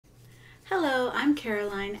I'm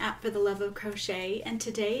Caroline at For the Love of Crochet, and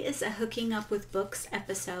today is a Hooking Up with Books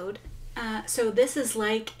episode. So this is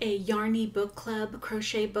like a yarny book club,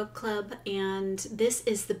 crochet book club, and this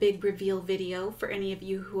is the big reveal video for any of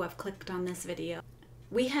you who have clicked on this video.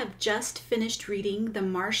 We have just finished reading The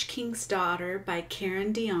Marsh King's Daughter by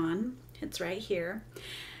Dionne. It's right here.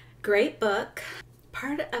 Great book.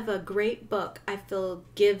 Part of a great book, I feel,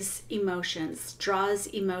 gives emotions, draws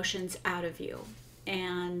emotions out of you.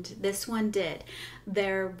 And this one did.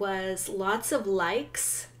 There was lots of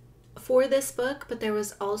likes for this book, but there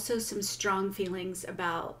was also some strong feelings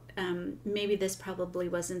about maybe this probably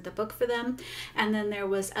wasn't the book for them. And then there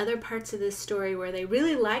was other parts of this story where they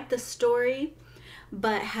really liked the story,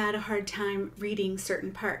 but had a hard time reading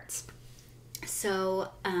certain parts.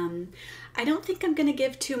 So I don't think I'm going to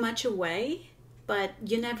give too much away, but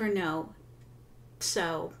you never know.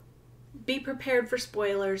 So be prepared for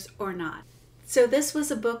spoilers or not. So this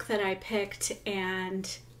was a book that I picked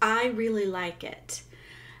and I really like it.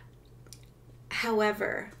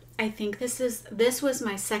 However, I think this was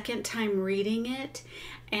my second time reading it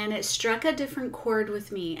and it struck a different chord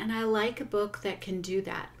with me, and I like a book that can do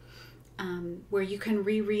that, where you can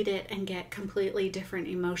reread it and get completely different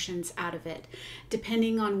emotions out of it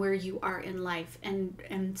depending on where you are in life.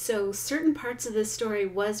 And so certain parts of this story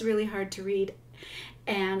was really hard to read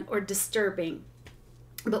or disturbing.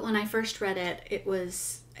 But when I first read it, it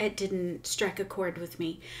didn't strike a chord with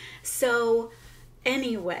me. So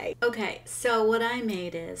anyway, okay, so what I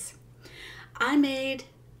made is, I made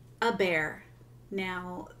a bear.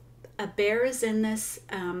 Now, a bear is in this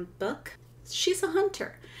book. She's a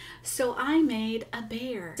hunter. So I made a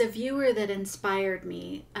bear. It's a viewer that inspired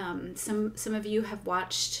me. Some of you have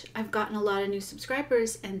watched, I've gotten a lot of new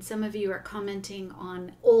subscribers, and some of you are commenting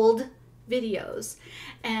on old videos,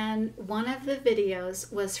 and one of the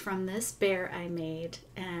videos was from this bear I made,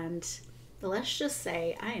 and let's just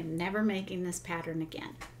say I am never making this pattern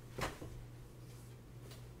again.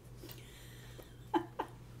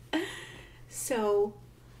 So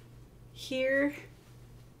here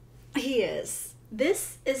he is.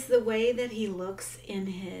 This is the way that he looks in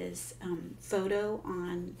his photo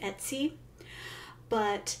on Etsy.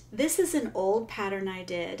 But this is an old pattern I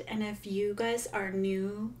did, and if you guys are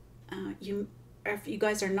new, if you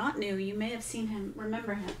guys are not new, you may have seen him,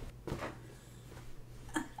 remember him.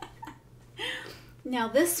 Now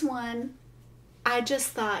this one, I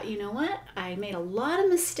just thought, you know what? I made a lot of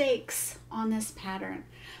mistakes on this pattern.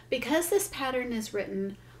 Because this pattern is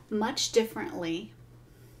written much differently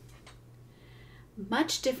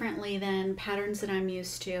than patterns that I'm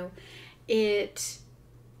used to.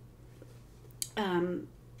 The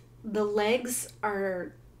legs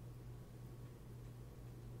are,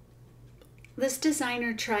 this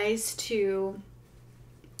designer tries to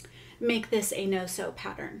make this a no-sew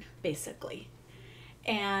pattern, basically.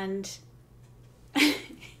 And I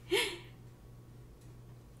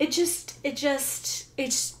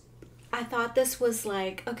thought this was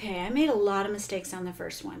like, okay, I made a lot of mistakes on the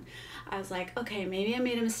first one. I was like, okay, maybe I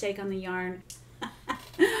made a mistake on the yarn. But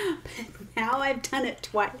now I've done it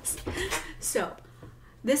twice. So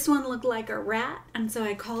this one looked like a rat, and so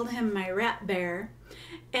I called him my rat bear.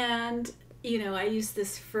 And you know, I used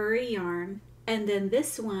this furry yarn, and then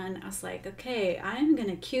this one, I was like, okay, I'm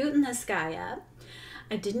gonna cuten this guy up.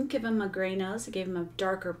 I didn't give him a gray nose, I gave him a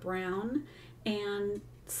darker brown and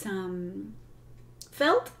some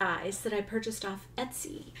felt eyes that I purchased off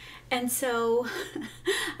Etsy. And so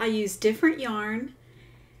I used different yarn,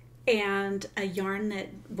 and a yarn that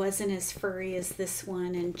wasn't as furry as this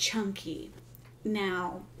one and chunky.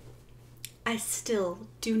 Now, I still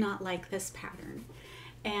do not like this pattern,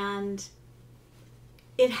 and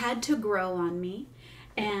it had to grow on me,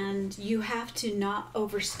 and you have to not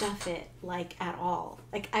overstuff it like at all.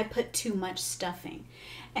 Like I put too much stuffing,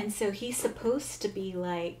 and so he's supposed to be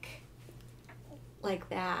like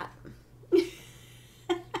that.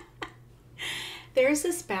 There's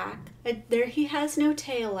his back. There he has no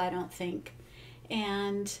tail, I don't think,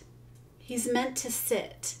 and he's meant to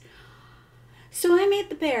sit. So I made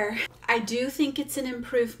the bear. I do think it's an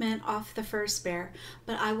improvement off the first bear,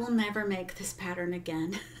 but I will never make this pattern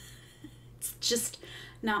again. It's just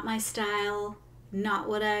not my style, not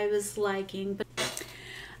what I was liking. But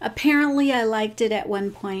apparently I liked it at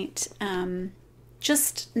one point.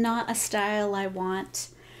 Just not a style I want.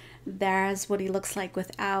 There's what he looks like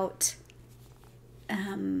without.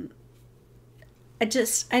 I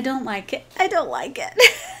don't like it. I don't like it.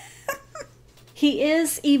 He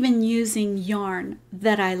is even using yarn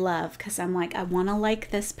that I love, because I'm like, I want to like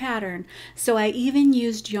this pattern. So I even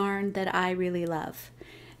used yarn that I really love.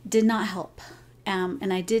 Did not help.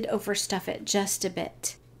 And I did overstuff it just a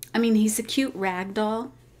bit. I mean, he's a cute rag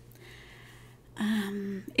doll.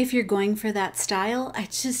 If you're going for that style, I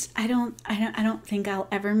don't think I'll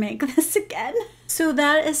ever make this again. So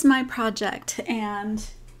that is my project, and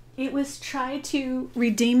it was try to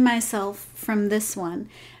redeem myself from this one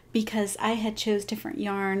because I had chose different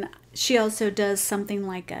yarn. She also does something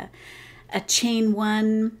like a chain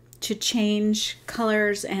one to change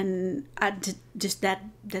colors, and that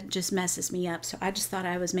just messes me up. So I just thought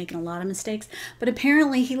I was making a lot of mistakes, but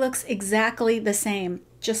apparently he looks exactly the same,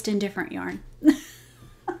 just in different yarn.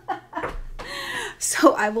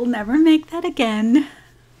 So I will never make that again.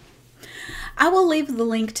 I will leave the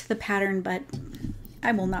link to the pattern, but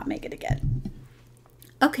I will not make it again.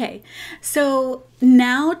 Okay, so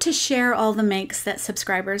now to share all the makes that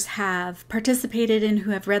subscribers have participated in,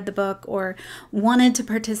 who have read the book or wanted to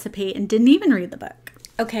participate and didn't even read the book.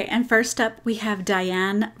 Okay, and first up we have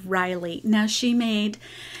Dionne Riley. Now she made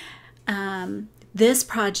this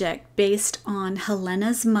project based on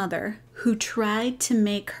Helena's mother, who tried to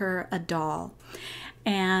make her a doll.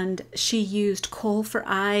 And she used coal for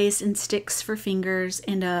eyes and sticks for fingers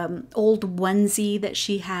and an old onesie that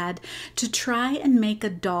she had to try and make a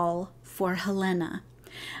doll for Helena.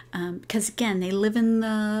 Because again, they live in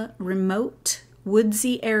the remote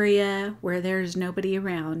woodsy area where there's nobody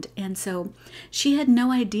around. And so she had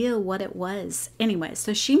no idea what it was. Anyway,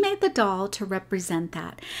 so she made the doll to represent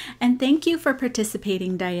that. And thank you for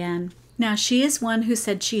participating, Dionne. Now, she is one who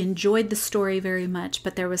said she enjoyed the story very much,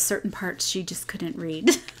 but there was certain parts she just couldn't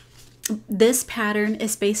read. This pattern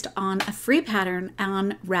is based on a free pattern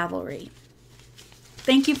on Ravelry.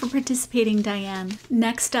 Thank you for participating, Dionne.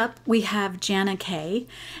 Next up, we have Jana K.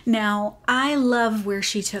 Now, I love where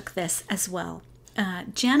she took this as well.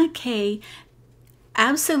 Jana K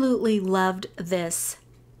absolutely loved this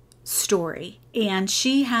story, and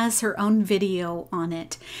she has her own video on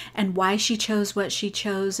it and why she chose what she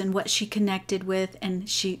chose and what she connected with, and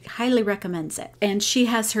she highly recommends it. And she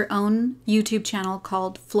has her own YouTube channel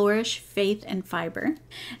called Flourish, Faith, and Fiber.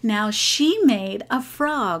 Now she made a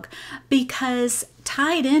frog because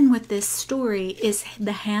tied in with this story is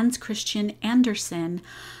the Hans Christian Andersen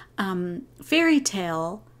fairy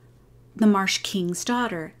tale, The Marsh King's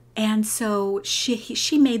Daughter. And so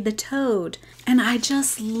she made the toad, and I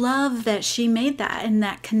just love that she made that and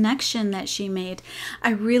that connection that she made. I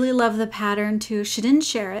really love the pattern too. She didn't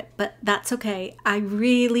share it, but that's okay. I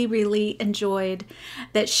really enjoyed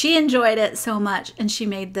that she enjoyed it so much, and she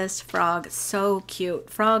made this frog so cute.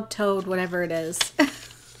 Frog, toad, whatever it is.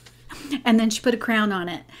 And then she put a crown on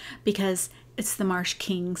it because it's the Marsh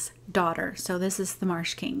King's daughter. So this is the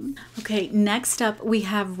Marsh King. Okay, next up we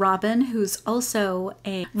have Robyn, who's also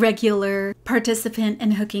a regular participant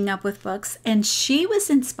in Hooking Up with Books. And she was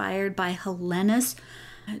inspired by Helena's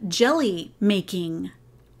jelly making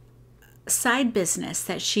side business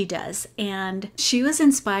that she does. And she was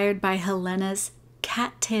inspired by Helena's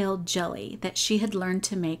cattail jelly that she had learned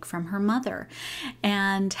to make from her mother,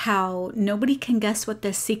 and how nobody can guess what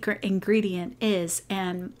the secret ingredient is,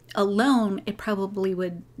 and alone it probably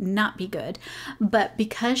would not be good, but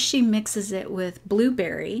because she mixes it with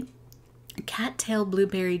blueberry, cattail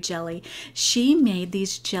blueberry jelly, she made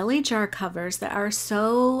these jelly jar covers that are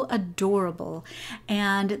so adorable.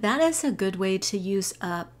 And that is a good way to use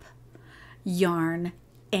up yarn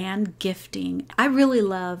and gifting. I really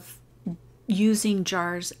love using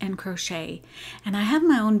jars and crochet, and I have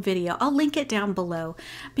my own video. I'll link it down below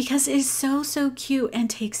because it is so cute and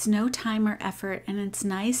takes no time or effort, and it's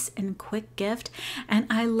nice and quick gift. And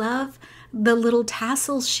I love the little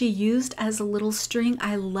tassels she used as a little string.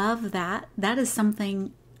 I love that. That is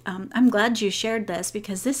something I'm glad you shared this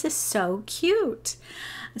because this is so cute.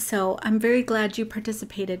 So I'm very glad you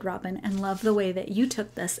participated, Robyn, and love the way that you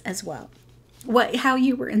took this as well. How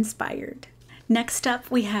you were inspired. Next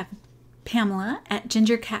up we have Pamela at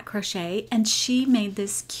Ginger Cat Crochet, and she made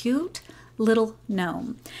this cute little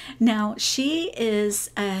gnome. Now she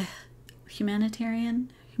is a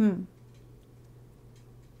humanitarian. Now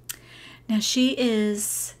she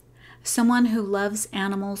is someone who loves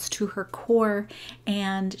animals to her core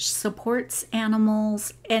and supports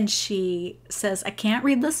animals, and she says, I can't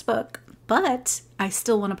read this book, but I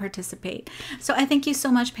still want to participate. So I thank you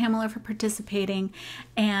so much, Pamela, for participating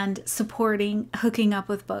and supporting Hooking Up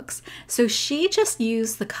with Books. So she just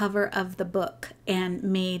used the cover of the book and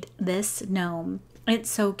made this gnome.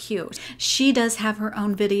 It's so cute. She does have her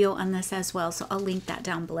own video on this as well, so I'll link that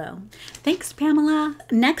down below. Thanks, Pamela.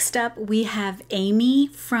 Next up, we have Amy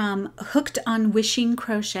from Hooked on Wishing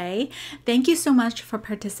Crochet. Thank you so much for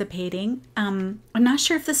participating. I'm not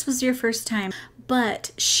sure if this was your first time,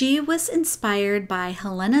 But she was inspired by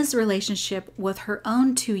Helena's relationship with her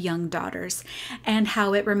own two young daughters and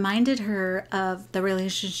how it reminded her of the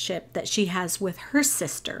relationship that she has with her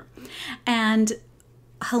sister. And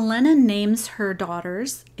Helena names her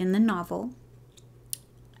daughters in the novel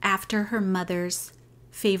after her mother's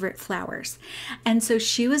favorite flowers. And so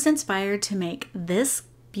she was inspired to make this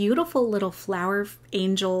beautiful little flower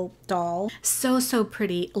angel doll. So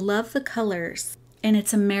pretty. Love the colors. And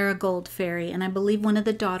it's a marigold fairy, and I believe one of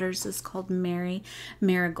the daughters is called Mary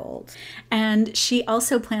Marigold. And she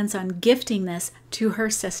also plans on gifting this to her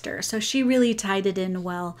sister, so she really tied it in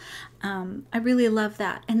well. I really love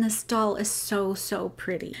that, and this doll is so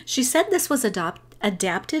pretty. She said this was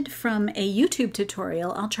adapted from a YouTube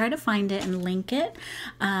tutorial. I'll try to find it and link it.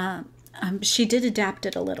 She did adapt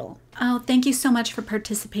it a little. Oh, thank you so much for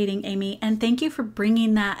participating, Amy, and thank you for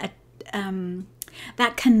bringing that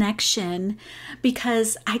that connection,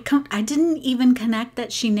 because I didn't even connect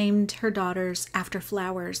that she named her daughters after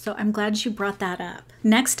flowers. So I'm glad you brought that up.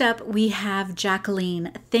 Next up, we have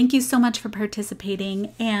Jackeline. Thank you so much for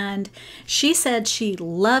participating. And she said she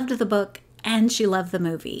loved the book and she loved the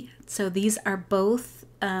movie. So these are both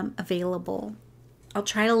available. I'll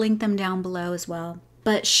try to link them down below as well.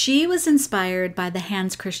 But she was inspired by the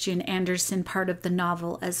Hans Christian Andersen part of the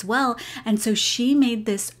novel as well. And so she made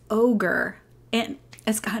this ogre. And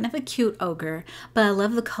it's kind of a cute ogre, but I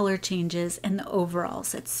love the color changes and the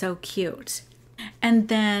overalls. It's so cute. And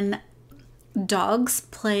then dogs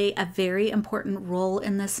play a very important role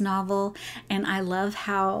in this novel. And I love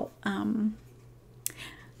how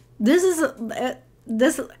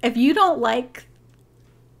if you don't like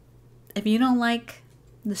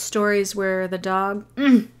the stories where the dog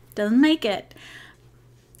doesn't make it,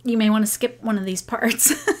 you may want to skip one of these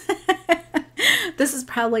parts. This is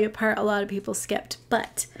probably a part a lot of people skipped,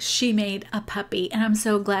 but she made a puppy, and I'm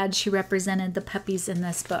so glad she represented the puppies in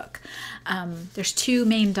this book. There's two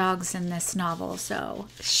main dogs in this novel, so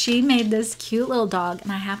she made this cute little dog,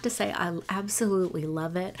 and I have to say I absolutely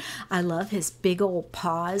love it. I love his big old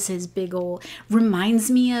paws, his big old,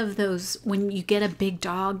 reminds me of those when you get a big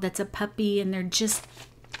dog that's a puppy and they're just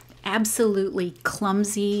absolutely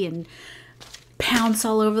clumsy and pounce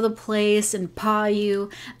all over the place and paw you.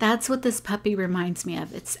 That's what this puppy reminds me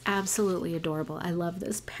of. It's absolutely adorable. I love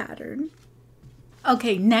this pattern.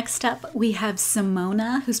 Okay, next up we have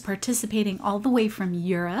Simona, who's participating all the way from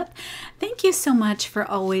Europe. Thank you so much for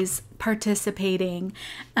always participating.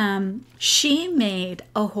 She made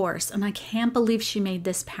a horse, and I can't believe she made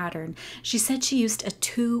this pattern. She said she used a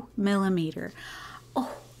 2mm.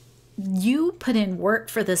 Oh, you put in work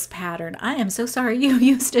for this pattern. I am so sorry you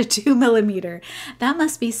used a 2mm. That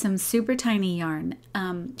must be some super tiny yarn.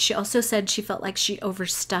 She also said she felt like she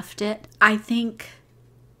overstuffed it. I think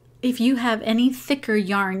if you have any thicker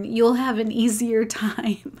yarn, you'll have an easier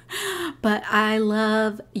time. But I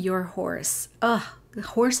love your horse. Ugh,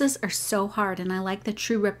 horses are so hard, and I like the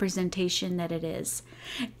true representation that it is.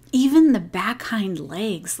 Even the back hind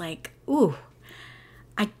legs, like, ooh.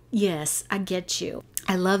 Yes, I get you.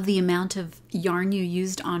 I love the amount of yarn you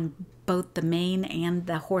used on both the mane and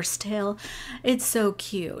the horsetail. It's so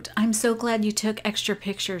cute. I'm so glad you took extra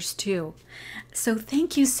pictures too. So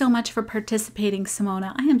thank you so much for participating,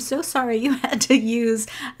 Simona. I am so sorry you had to use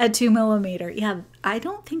a 2mm. Yeah, I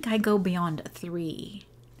don't think I go beyond a 3.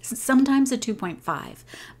 Sometimes a 2.5,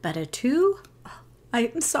 but a 2?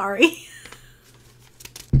 I'm sorry.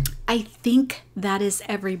 I think that is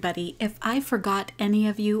everybody. If I forgot any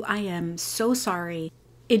of you, I am so sorry.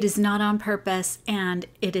 It is not on purpose, and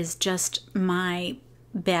it is just my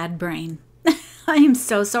bad brain. I am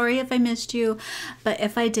so sorry if I missed you, but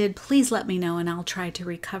if I did, please let me know and I'll try to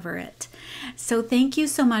recover it. So thank you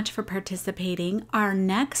so much for participating. Our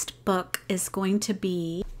next book is going to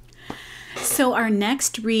be... So our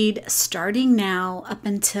next read, starting now up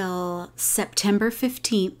until September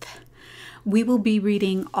 15th, we will be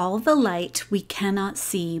reading All the Light We Cannot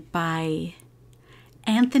See by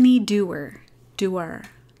Anthony Doerr.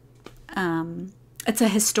 It's a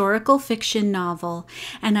historical fiction novel,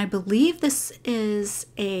 and I believe this is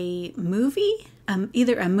a movie,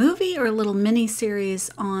 either a movie or a little mini series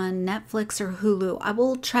on Netflix or Hulu. I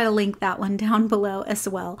will try to link that one down below as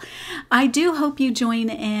well. I do hope you join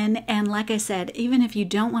in, and like I said, even if you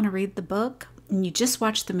don't want to read the book, and you just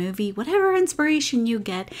watch the movie, whatever inspiration you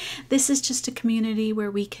get, this is just a community where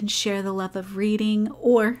we can share the love of reading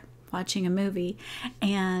or watching a movie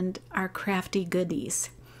and our crafty goodies.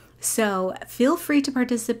 So feel free to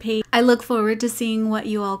participate. I look forward to seeing what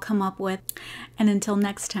you all come up with. And until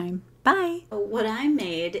next time, bye. What I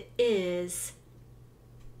made is,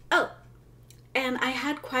 and I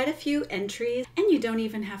had quite a few entries, and you don't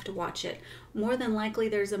even have to watch it. more than likely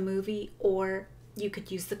there's a movie, or you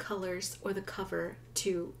could use the colors or the cover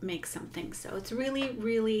to make something. So it's really,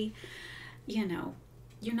 really, you know,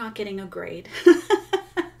 you're not getting a grade.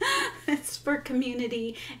 It's for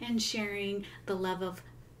community and sharing the love of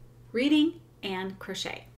reading and crochet.